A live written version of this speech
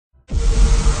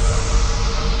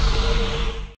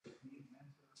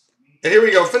And here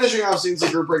we go, finishing off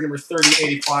CNC group break number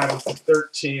 3085 of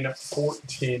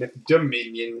 1314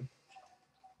 Dominion.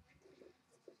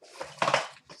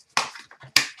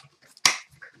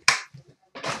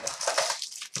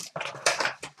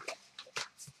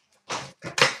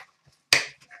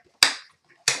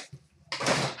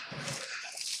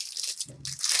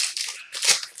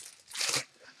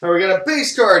 All right, we got a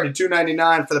base card to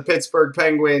 $2.99 for the Pittsburgh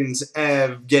Penguins,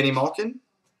 Evgeny Malkin.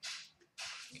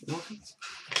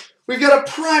 We've got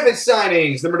a private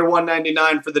signings, number to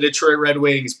 $1.99 for the Detroit Red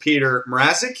Wings, Peter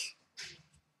Mrazek.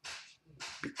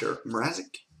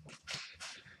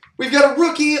 We've got a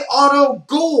rookie auto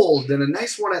gold, and a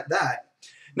nice one at that.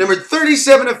 Number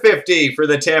 37/50 for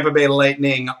the Tampa Bay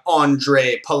Lightning,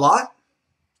 Andre Palat.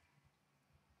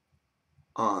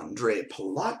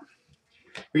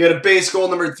 We got a base gold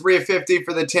number 3/50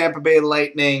 for the Tampa Bay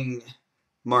Lightning,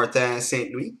 Martin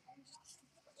St. Louis.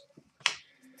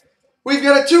 We've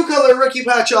got a two-color rookie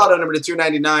patch auto number to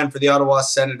 $2.99 for the Ottawa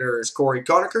Senators, Corey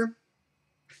Conacher.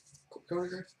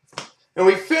 And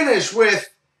we finish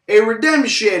with a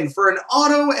redemption for an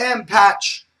auto and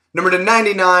patch number to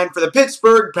 $99 for the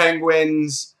Pittsburgh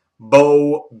Penguins,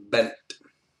 Bo Bennett.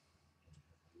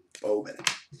 So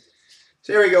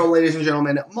here we go, ladies and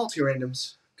gentlemen,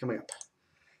 multi-randoms coming up.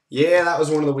 Yeah, that was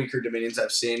one of the weaker Dominions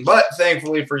I've seen, but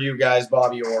thankfully for you guys,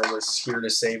 Bobby Orr was here to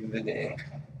save the day.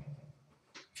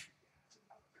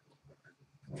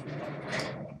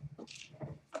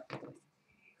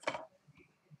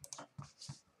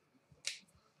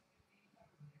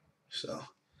 So,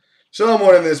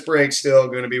 someone in this break still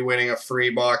going to be winning a free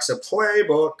box of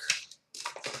Playbook.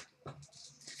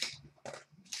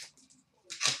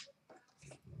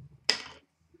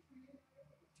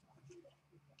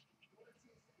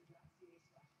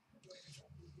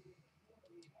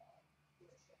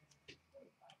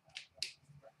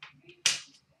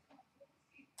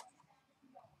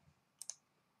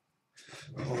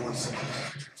 Hold on a second.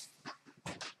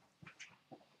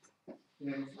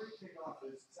 Yeah, before you take off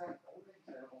this, it's not only the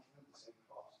same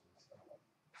cost.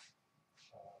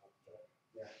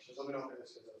 Yeah, just let me know if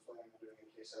this is what I'm doing in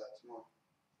case of that tomorrow.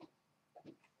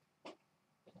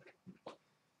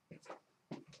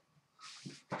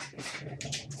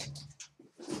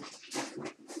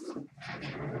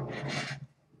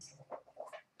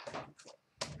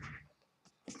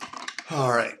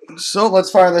 All right, so let's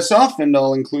fire this off, and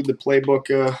I'll include the playbook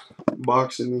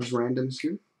box in these randoms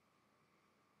here.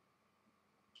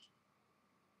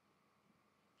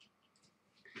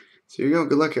 So here you go.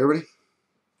 Good luck, everybody.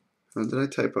 Oh, did I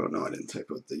type out? No, I didn't type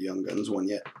out the Young Guns one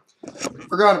yet.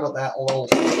 Forgot about that little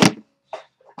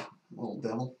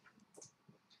devil.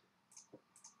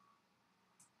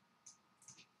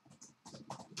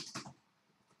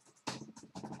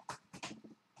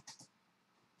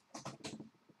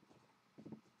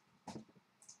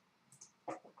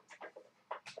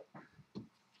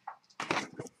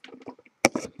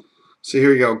 So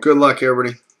here we go. Good luck,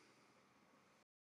 everybody.